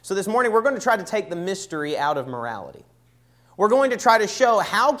So this morning we're going to try to take the mystery out of morality. We're going to try to show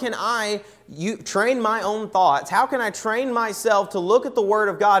how can I train my own thoughts, how can I train myself to look at the Word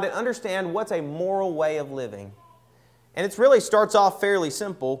of God and understand what's a moral way of living. And it really starts off fairly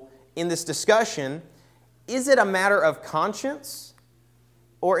simple in this discussion. Is it a matter of conscience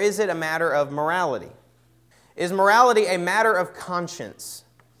or is it a matter of morality? Is morality a matter of conscience?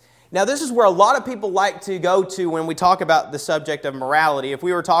 Now, this is where a lot of people like to go to when we talk about the subject of morality. If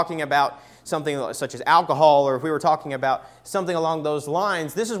we were talking about something such as alcohol, or if we were talking about something along those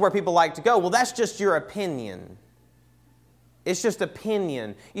lines, this is where people like to go, well, that's just your opinion. It's just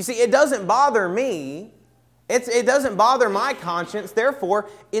opinion. You see, it doesn't bother me. It doesn't bother my conscience, therefore,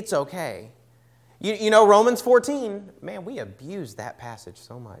 it's okay. You know, Romans 14, man, we abuse that passage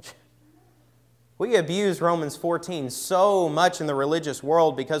so much. We abuse Romans 14 so much in the religious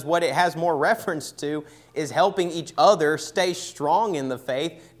world because what it has more reference to is helping each other stay strong in the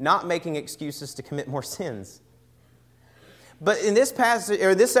faith, not making excuses to commit more sins. But in this passage,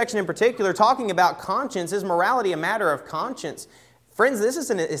 or this section in particular, talking about conscience, is morality a matter of conscience? Friends, this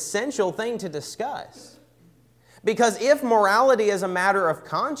is an essential thing to discuss. Because if morality is a matter of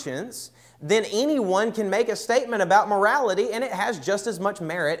conscience, then anyone can make a statement about morality and it has just as much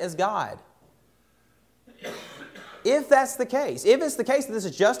merit as God. If that's the case, if it's the case that this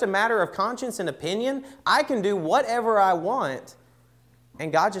is just a matter of conscience and opinion, I can do whatever I want,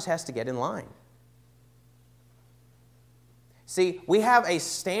 and God just has to get in line. See, we have a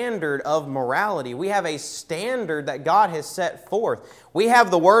standard of morality. We have a standard that God has set forth. We have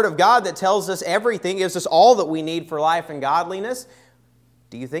the Word of God that tells us everything, gives us all that we need for life and godliness.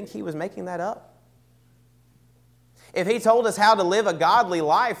 Do you think He was making that up? If He told us how to live a godly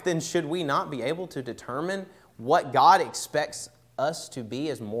life, then should we not be able to determine what God expects us to be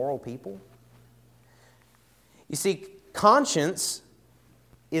as moral people? You see, conscience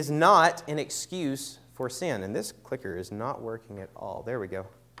is not an excuse for sin. And this clicker is not working at all. There we go.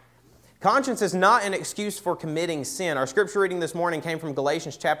 Conscience is not an excuse for committing sin. Our scripture reading this morning came from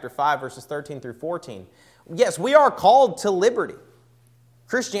Galatians chapter 5, verses 13 through 14. Yes, we are called to liberty.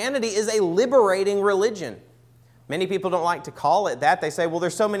 Christianity is a liberating religion. Many people don't like to call it that. They say, well,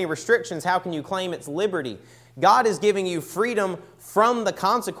 there's so many restrictions. How can you claim it's liberty? God is giving you freedom from the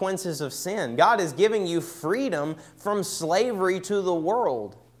consequences of sin. God is giving you freedom from slavery to the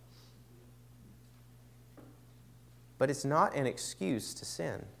world. But it's not an excuse to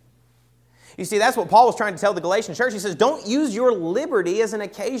sin. You see, that's what Paul was trying to tell the Galatian church. He says, don't use your liberty as an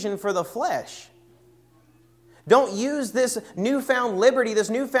occasion for the flesh. Don't use this newfound liberty, this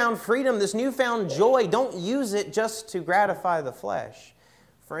newfound freedom, this newfound joy. Don't use it just to gratify the flesh.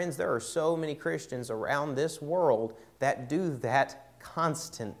 Friends, there are so many Christians around this world that do that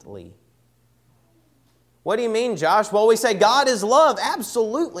constantly. What do you mean, Josh? Well, we say God is love.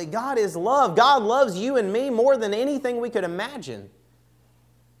 Absolutely, God is love. God loves you and me more than anything we could imagine.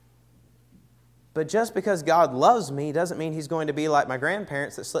 But just because God loves me doesn't mean He's going to be like my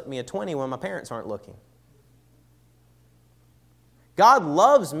grandparents that slipped me a 20 when my parents aren't looking. God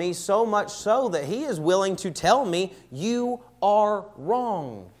loves me so much so that He is willing to tell me, you are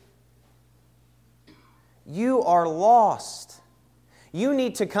wrong. You are lost. You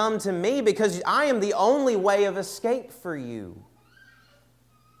need to come to me because I am the only way of escape for you.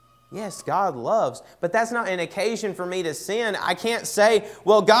 Yes, God loves, but that's not an occasion for me to sin. I can't say,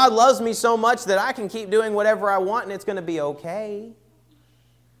 well, God loves me so much that I can keep doing whatever I want and it's going to be okay.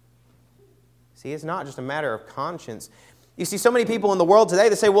 See, it's not just a matter of conscience. You see so many people in the world today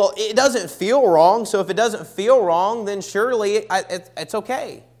that say, well, it doesn't feel wrong, so if it doesn't feel wrong, then surely it's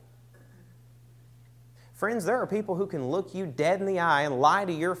okay. Friends, there are people who can look you dead in the eye and lie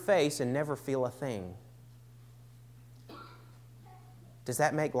to your face and never feel a thing. Does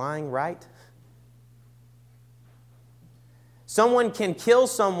that make lying right? Someone can kill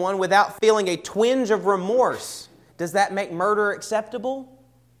someone without feeling a twinge of remorse. Does that make murder acceptable?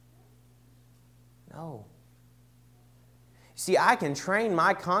 No. See, I can train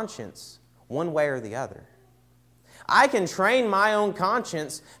my conscience one way or the other. I can train my own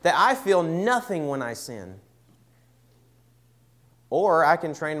conscience that I feel nothing when I sin. Or I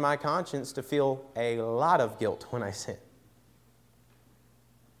can train my conscience to feel a lot of guilt when I sin.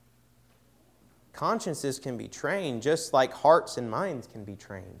 Consciences can be trained just like hearts and minds can be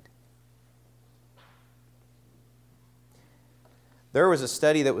trained. There was a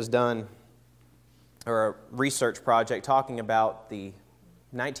study that was done, or a research project talking about the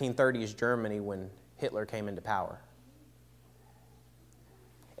 1930s Germany when Hitler came into power.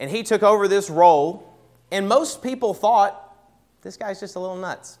 And he took over this role, and most people thought, this guy's just a little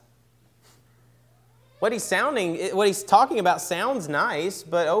nuts. what he's talking about sounds nice,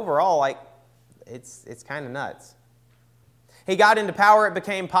 but overall, like, it's kind of nuts. He got into power, it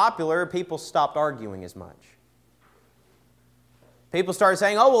became popular, people stopped arguing as much. People started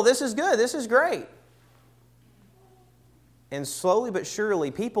saying, oh, well, this is good, this is great. And slowly but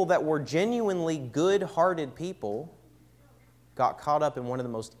surely, people that were genuinely good-hearted people got caught up in one of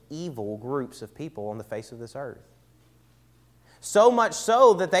the most evil groups of people on the face of this earth. So much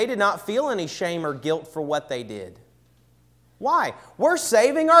so that they did not feel any shame or guilt for what they did. Why? We're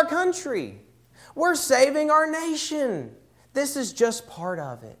saving our country. We're saving our nation. This is just part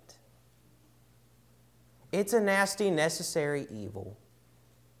of it. It's a nasty, necessary evil.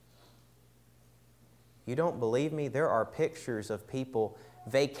 You don't believe me? There are pictures of people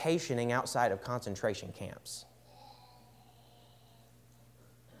vacationing outside of concentration camps.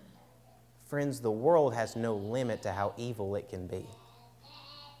 Friends, the world has no limit to how evil it can be.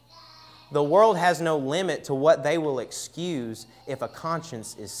 The world has no limit to what they will excuse if a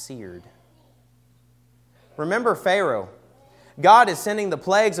conscience is seared. Remember Pharaoh. God is sending the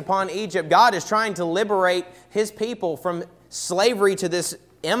plagues upon Egypt. God is trying to liberate His people from slavery to this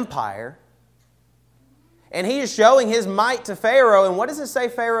empire. And He is showing His might to Pharaoh. And what does it say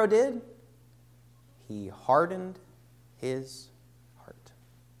Pharaoh did? He hardened his heart.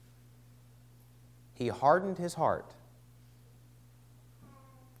 He hardened his heart.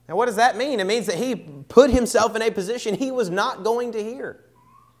 Now what does that mean? It means that he put himself in a position he was not going to hear.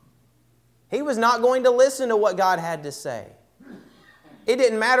 He was not going to listen to what God had to say. It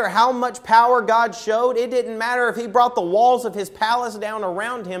didn't matter how much power God showed. It didn't matter if He brought the walls of His palace down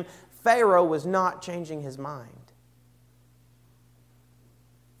around him. Pharaoh was not changing his mind.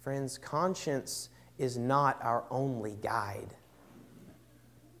 Friends, conscience is not our only guide.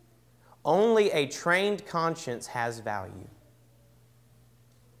 Only a trained conscience has value.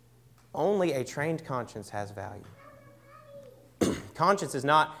 Only a trained conscience has value. Conscience is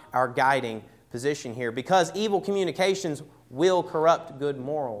not our guiding position here because evil communications will corrupt good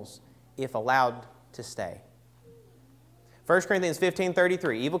morals if allowed to stay. 1 Corinthians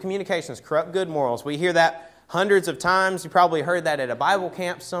 15:33, evil communications corrupt good morals. We hear that hundreds of times. You probably heard that at a Bible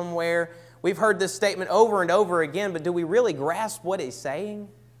camp somewhere. We've heard this statement over and over again, but do we really grasp what it's saying?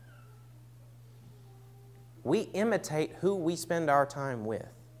 We imitate who we spend our time with.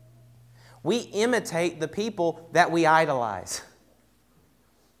 We imitate the people that we idolize.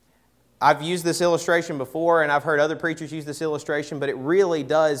 I've used this illustration before, and I've heard other preachers use this illustration, but it really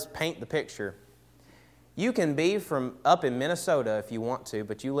does paint the picture. You can be from up in Minnesota if you want to,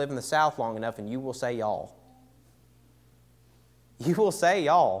 but you live in the South long enough and you will say y'all. You will say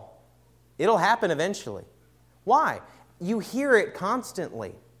y'all. It'll happen eventually. Why? You hear it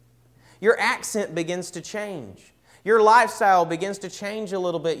constantly. Your accent begins to change. Your lifestyle begins to change a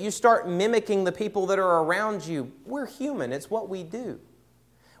little bit. You start mimicking the people that are around you. We're human. It's what we do.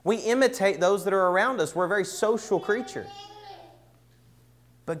 We imitate those that are around us. We're a very social creature.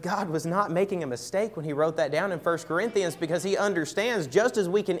 But God was not making a mistake when He wrote that down in 1 Corinthians because He understands just as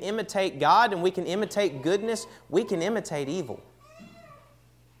we can imitate God and we can imitate goodness, we can imitate evil.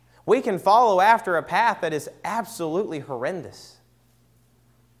 We can follow after a path that is absolutely horrendous.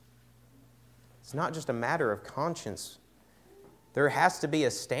 It's not just a matter of conscience. There has to be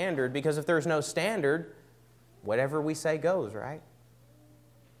a standard because if there's no standard, whatever we say goes, right?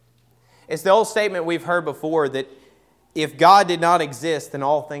 It's the old statement we've heard before that if God did not exist, then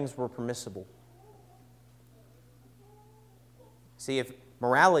all things were permissible. See, if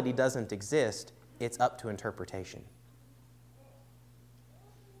morality doesn't exist, it's up to interpretation.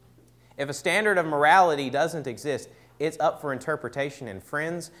 If a standard of morality doesn't exist, it's up for interpretation. And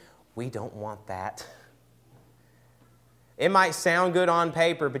friends, we don't want that. It might sound good on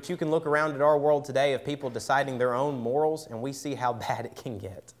paper, but you can look around at our world today of people deciding their own morals, and we see how bad it can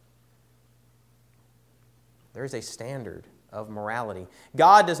get. There's a standard of morality.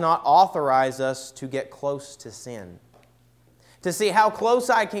 God does not authorize us to get close to sin. To see how close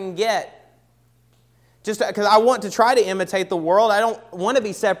I can get. Just because I want to try to imitate the world. I don't want to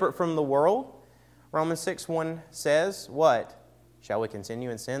be separate from the world. Romans 6:1 says, what? Shall we continue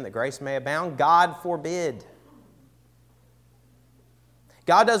in sin that grace may abound? God forbid.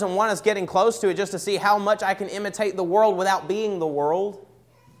 God doesn't want us getting close to it just to see how much I can imitate the world without being the world.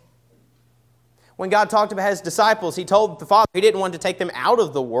 When God talked about His disciples, He told the Father He didn't want to take them out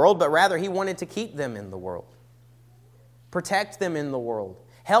of the world, but rather He wanted to keep them in the world. Protect them in the world.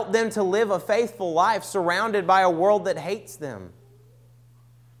 Help them to live a faithful life surrounded by a world that hates them.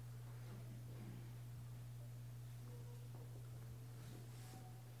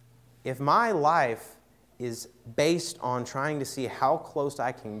 If my life is based on trying to see how close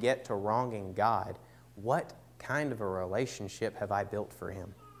I can get to wronging God, what kind of a relationship have I built for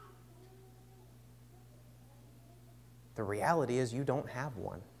Him? The reality is you don't have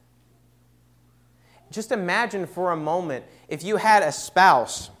one. Just imagine for a moment if you had a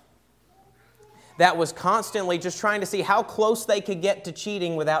spouse that was constantly just trying to see how close they could get to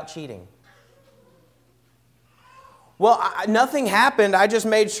cheating without cheating. Well, nothing happened. I just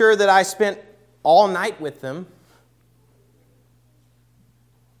made sure that I spent all night with them.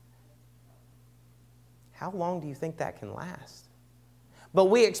 How long do you think that can last? But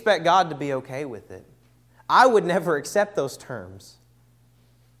we expect God to be okay with it. I would never accept those terms,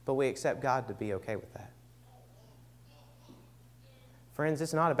 but we accept God to be okay with that. Friends,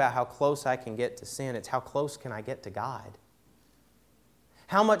 it's not about how close I can get to sin. It's how close can I get to God.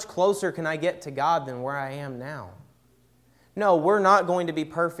 How much closer can I get to God than where I am now? No, we're not going to be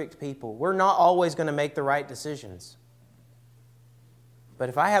perfect people. We're not always going to make the right decisions. But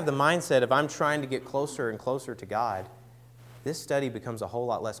if I have the mindset of I'm trying to get closer and closer to God, this study becomes a whole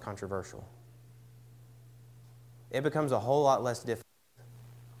lot less controversial. It becomes a whole lot less difficult.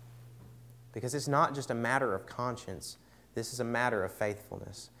 Because it's not just a matter of conscience. This is a matter of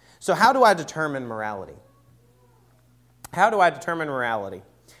faithfulness. So how do I determine morality? How do I determine morality?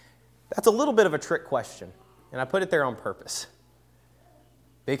 That's a little bit of a trick question. And I put it there on purpose.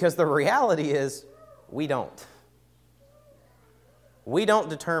 Because the reality is, we don't. We don't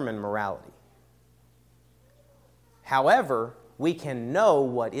determine morality. However, we can know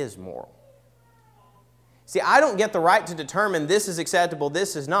what is moral. See, I don't get the right to determine this is acceptable,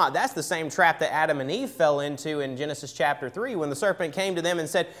 this is not. That's the same trap that Adam and Eve fell into in Genesis chapter 3 when the serpent came to them and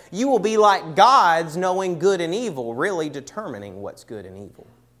said, "You will be like gods, knowing good and evil," really determining what's good and evil.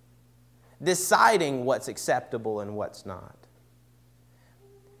 Deciding what's acceptable and what's not.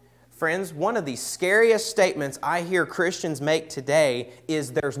 Friends, one of the scariest statements I hear Christians make today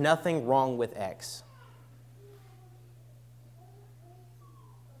is there's nothing wrong with X.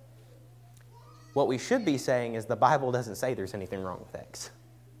 What we should be saying is the Bible doesn't say there's anything wrong with X.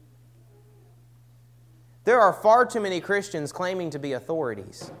 There are far too many Christians claiming to be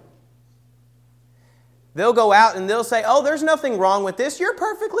authorities. They'll go out and they'll say, "Oh, there's nothing wrong with this. You're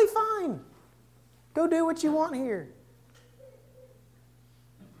perfectly fine. Go do what you want here."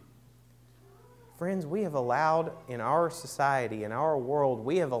 Friends, we have allowed in our society, in our world,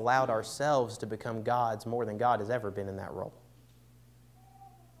 we have allowed ourselves to become gods more than God has ever been in that role.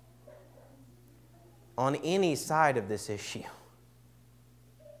 On any side of this issue.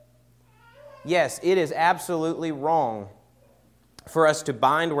 Yes, it is absolutely wrong for us to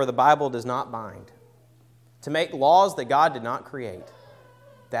bind where the Bible does not bind. To make laws that God did not create.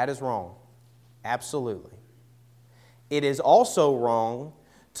 That is wrong. Absolutely. It is also wrong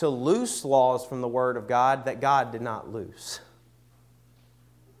to loose laws from the Word of God that God did not loose.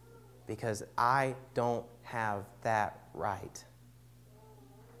 Because I don't have that right.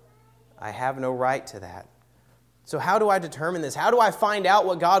 I have no right to that. So how do I determine this? How do I find out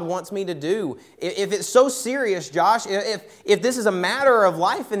what God wants me to do? If it's so serious, Josh, if this is a matter of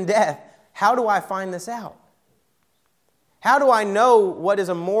life and death, how do I find this out? How do I know what is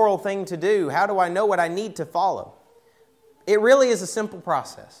a moral thing to do? How do I know what I need to follow? It really is a simple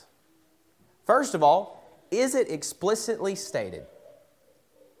process. First of all, is it explicitly stated?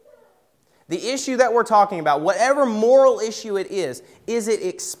 The issue that we're talking about, whatever moral issue it is it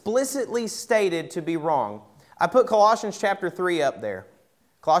explicitly stated to be wrong? I put Colossians chapter 3 up there.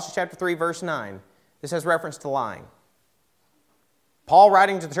 Colossians chapter 3, verse 9. This has reference to lying. Paul,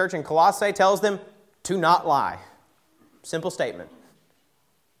 writing to the church in Colossae, tells them to not lie. Simple statement.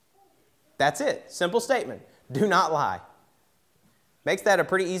 That's it. Simple statement. Do not lie. Makes that a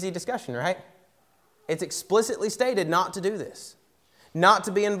pretty easy discussion, right? It's explicitly stated not to do this. Not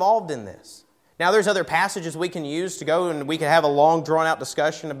to be involved in this. Now, there's other passages we can use to go and we can have a long, drawn-out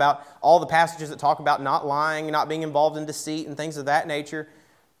discussion about all the passages that talk about not lying, not being involved in deceit and things of that nature.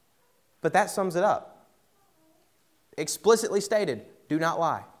 But that sums it up. Explicitly stated, do not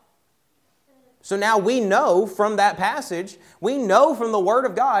lie. So now we know from that passage, we know from the Word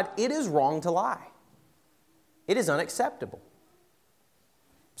of God, it is wrong to lie. It is unacceptable.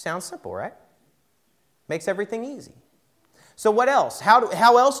 Sounds simple, right? Makes everything easy. So what else?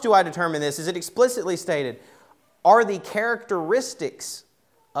 How else do I determine this? Is it explicitly stated? Are the characteristics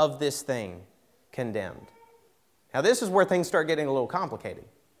of this thing condemned? Now this is where things start getting a little complicated.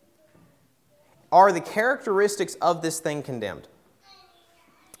 Are the characteristics of this thing condemned?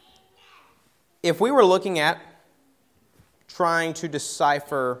 If we were looking at trying to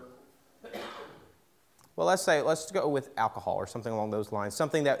decipher, well, let's go with alcohol or something along those lines,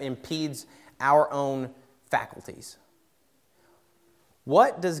 something that impedes our own faculties.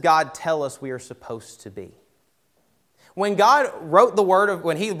 What does God tell us we are supposed to be? When God wrote the Word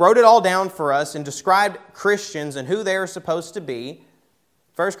when He wrote it all down for us and described Christians and who they are supposed to be,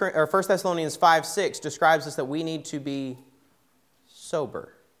 1 Thessalonians 5:6 describes us that we need to be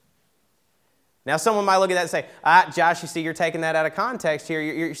sober. Now, someone might look at that and say, Josh, you see, you're taking that out of context here.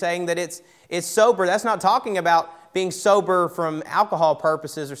 You're saying that it's sober. That's not talking about being sober from alcohol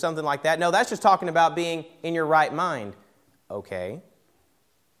purposes or something like that. No, that's just talking about being in your right mind. Okay.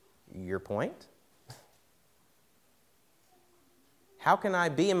 Your point? How can I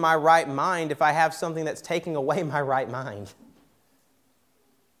be in my right mind if I have something that's taking away my right mind?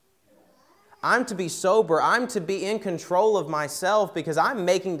 I'm to be sober. I'm to be in control of myself because I'm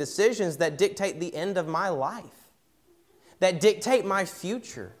making decisions that dictate the end of my life, that dictate my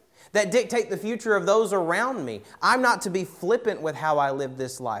future, that dictate the future of those around me. I'm not to be flippant with how I live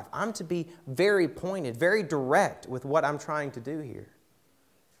this life. I'm to be very pointed, very direct with what I'm trying to do here.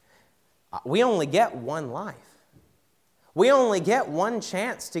 We only get one life. We only get one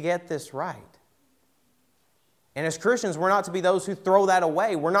chance to get this right. And as Christians, we're not to be those who throw that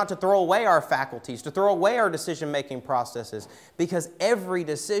away. We're not to throw away our faculties, to throw away our decision-making processes, because every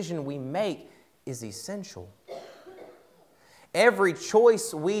decision we make is essential. Every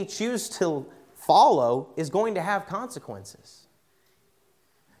choice we choose to follow is going to have consequences.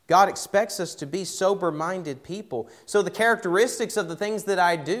 God expects us to be sober-minded people. So the characteristics of the things that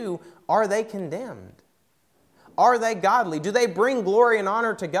I do, are they condemned? Are they godly? Do they bring glory and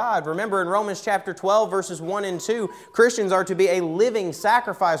honor to God? Remember in Romans chapter 12, verses 1 and 2, Christians are to be a living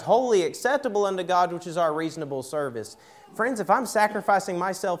sacrifice, wholly acceptable unto God, which is our reasonable service. Friends, if I'm sacrificing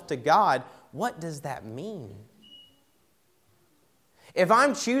myself to God, what does that mean? If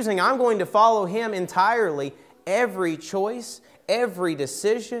I'm choosing, I'm going to follow Him entirely, every choice, every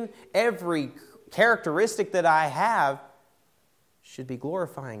decision, every characteristic that I have should be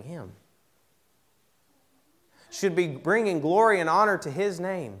glorifying Him. Should be bringing glory and honor to His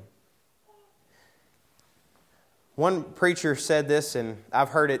name. One preacher said this, and I've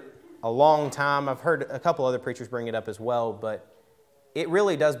heard it a long time. I've heard a couple other preachers bring it up as well, but it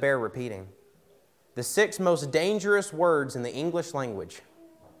really does bear repeating. The 6 most dangerous words in the English language,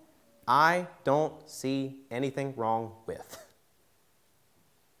 I don't see anything wrong with.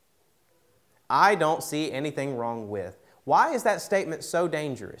 I don't see anything wrong with. Why is that statement so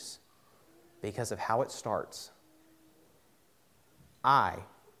dangerous? Because of how it starts. I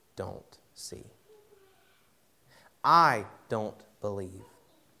don't see. I don't believe.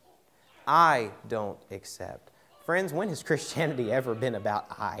 I don't accept. Friends, when has Christianity ever been about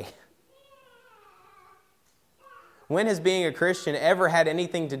I? When has being a Christian ever had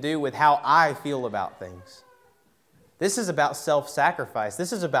anything to do with how I feel about things? This is about self-sacrifice.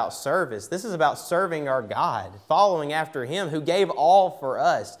 This is about service. This is about serving our God, following after Him who gave all for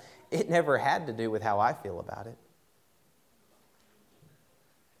us. It never had to do with how I feel about it.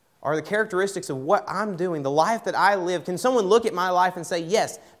 Are the characteristics of what I'm doing, the life that I live, can someone look at my life and say,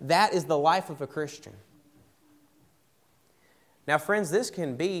 yes, that is the life of a Christian? Now, friends, this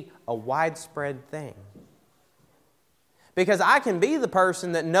can be a widespread thing. Because I can be the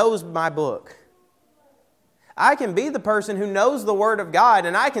person that knows my book. I can be the person who knows the Word of God,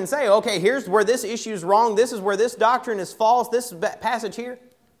 and I can say, okay, here's where this issue is wrong, this is where this doctrine is false, this passage here.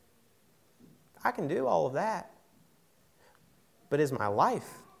 I can do all of that. But is my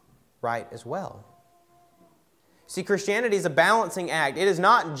life right as well? See, Christianity is a balancing act. It is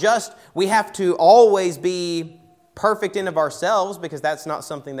not just we have to always be perfect in of ourselves, because that's not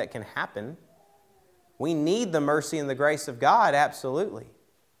something that can happen. We need the mercy and the grace of God, absolutely.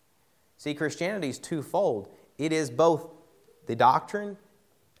 See, Christianity is twofold. It is both the doctrine,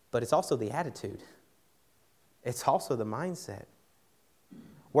 but it's also the attitude. It's also the mindset.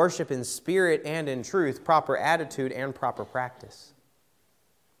 Worship in spirit and in truth, proper attitude and proper practice.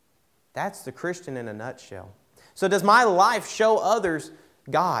 That's the Christian in a nutshell. So does my life show others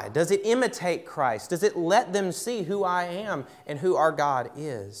God? Does it imitate Christ? Does it let them see who I am and who our God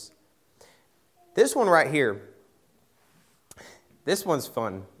is? This one right here, this one's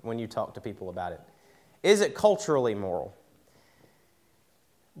fun when you talk to people about it. Is it culturally moral?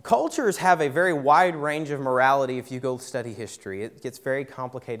 Cultures have a very wide range of morality if you go study history. It gets very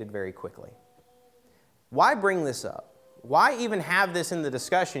complicated very quickly. Why bring this up? Why even have this in the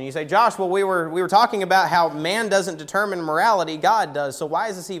discussion? You say, Josh, well, we were talking about how man doesn't determine morality, God does, so why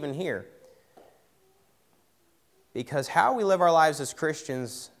is this even here? Because how we live our lives as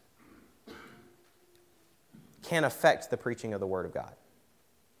Christians can affect the preaching of the Word of God.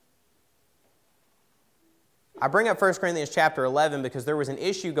 I bring up 1 Corinthians chapter 11 because there was an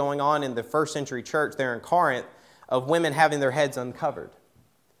issue going on in the first century church there in Corinth of women having their heads uncovered.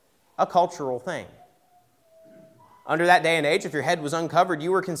 A cultural thing. Under that day and age, if your head was uncovered,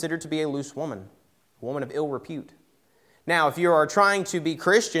 you were considered to be a loose woman, a woman of ill repute. Now, if you are trying to be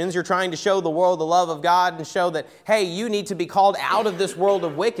Christians, you're trying to show the world the love of God and show that, hey, you need to be called out of this world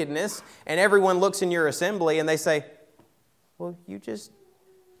of wickedness, and everyone looks in your assembly and they say, well,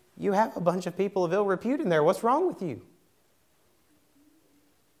 you have a bunch of people of ill repute in there. What's wrong with you?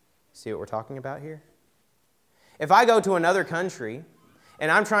 See what we're talking about here? If I go to another country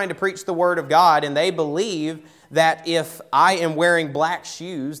and I'm trying to preach the Word of God and they believe that if I am wearing black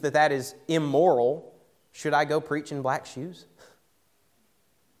shoes, that is immoral, should I go preach in black shoes?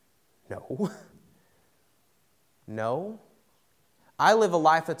 No. No. I live a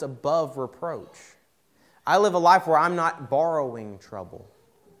life that's above reproach. I live a life where I'm not borrowing trouble.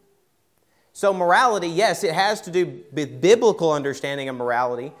 So morality, yes, it has to do with biblical understanding of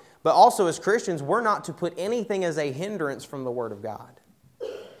morality, but also as Christians, we're not to put anything as a hindrance from the Word of God.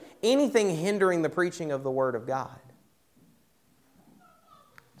 Anything hindering the preaching of the Word of God.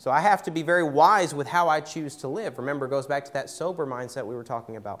 So I have to be very wise with how I choose to live. Remember, it goes back to that sober mindset we were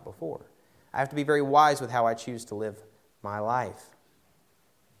talking about before. I have to be very wise with how I choose to live my life.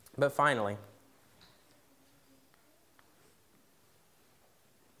 But finally,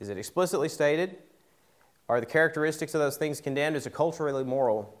 is it explicitly stated? Are the characteristics of those things condemned? Is it culturally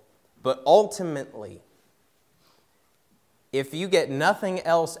moral? But ultimately, if you get nothing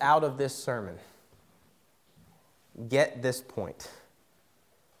else out of this sermon, get this point.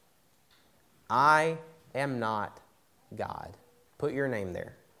 I am not God. Put your name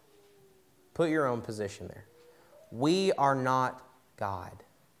there. Put your own position there. We are not God.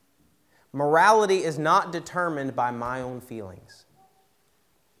 Morality is not determined by my own feelings.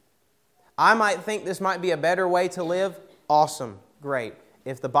 I might think this might be a better way to live. Awesome. Great.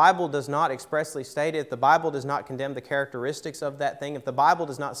 If the Bible does not expressly state it, if the Bible does not condemn the characteristics of that thing, if the Bible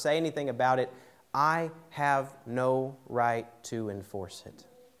does not say anything about it, I have no right to enforce it.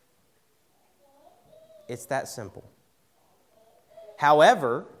 It's that simple.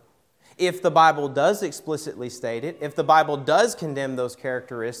 However, if the Bible does explicitly state it, if the Bible does condemn those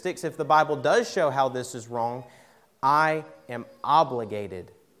characteristics, if the Bible does show how this is wrong, I am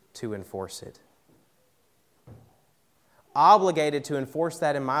obligated to enforce it. Obligated to enforce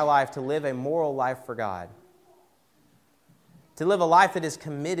that in my life, to live a moral life for God. To live a life that is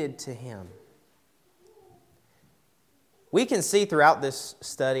committed to Him. We can see throughout this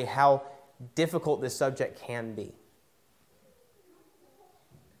study how difficult this subject can be.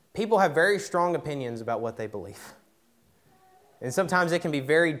 People have very strong opinions about what they believe. And sometimes it can be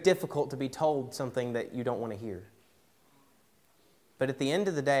very difficult to be told something that you don't want to hear. But at the end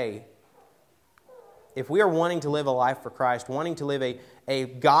of the day, if we are wanting to live a life for Christ, wanting to live a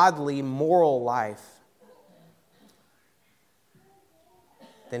godly, moral life,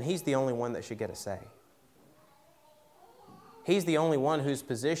 then He's the only one that should get a say. He's the only one whose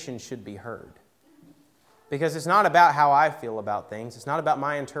position should be heard. Because it's not about how I feel about things. It's not about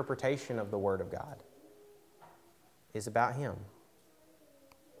my interpretation of the Word of God. It's about Him.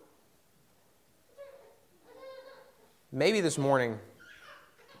 Maybe this morning,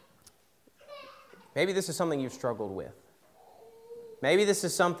 maybe this is something you've struggled with. Maybe this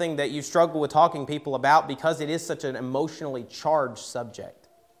is something that you struggle with talking to people about because it is such an emotionally charged subject.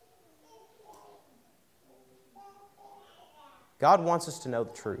 God wants us to know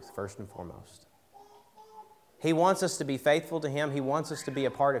the truth, first and foremost. He wants us to be faithful to Him. He wants us to be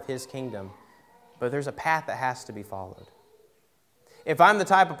a part of His kingdom. But there's a path that has to be followed. If I'm the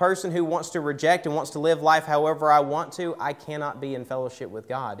type of person who wants to reject and wants to live life however I want to, I cannot be in fellowship with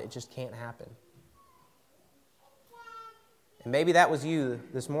God. It just can't happen. And maybe that was you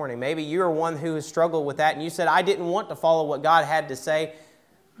this morning. Maybe you're one who has struggled with that and you said, I didn't want to follow what God had to say,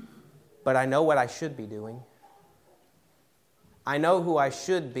 but I know what I should be doing. I know who I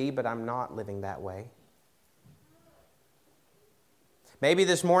should be, but I'm not living that way. Maybe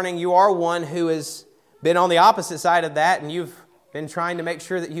this morning you are one who has been on the opposite side of that and you've been trying to make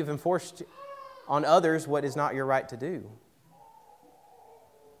sure that you've enforced on others what is not your right to do.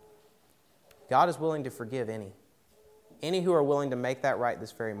 God is willing to forgive any who are willing to make that right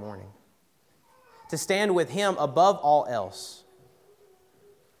this very morning. To stand with Him above all else.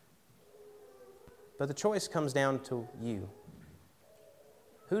 But the choice comes down to you.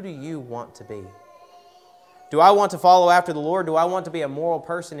 Who do you want to be? Do I want to follow after the Lord? Do I want to be a moral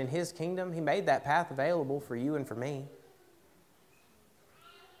person in His kingdom? He made that path available for you and for me.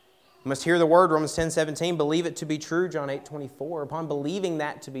 You must hear the word, Romans 10:17, believe it to be true, John 8:24. Upon believing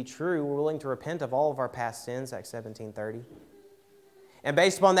that to be true, we're willing to repent of all of our past sins, Acts 17:30. And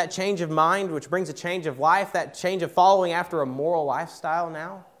based upon that change of mind, which brings a change of life, that change of following after a moral lifestyle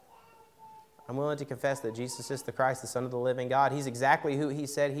now, I'm willing to confess that Jesus is the Christ, the Son of the living God. He's exactly who He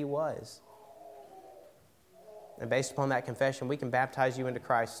said He was. And based upon that confession, we can baptize you into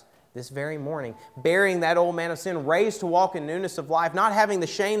Christ this very morning, bearing that old man of sin, raised to walk in newness of life, not having the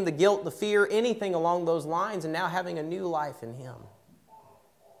shame, the guilt, the fear, anything along those lines, and now having a new life in Him.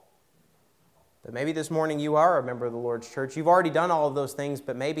 But maybe this morning you are a member of the Lord's church. You've already done all of those things,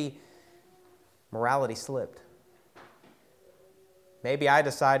 but maybe morality slipped. Maybe I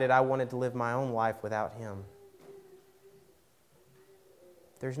decided I wanted to live my own life without Him.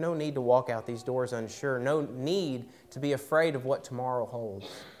 There's no need to walk out these doors unsure. No need to be afraid of what tomorrow holds.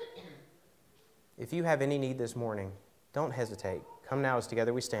 If you have any need this morning, don't hesitate. Come now as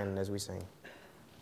together we stand and as we sing.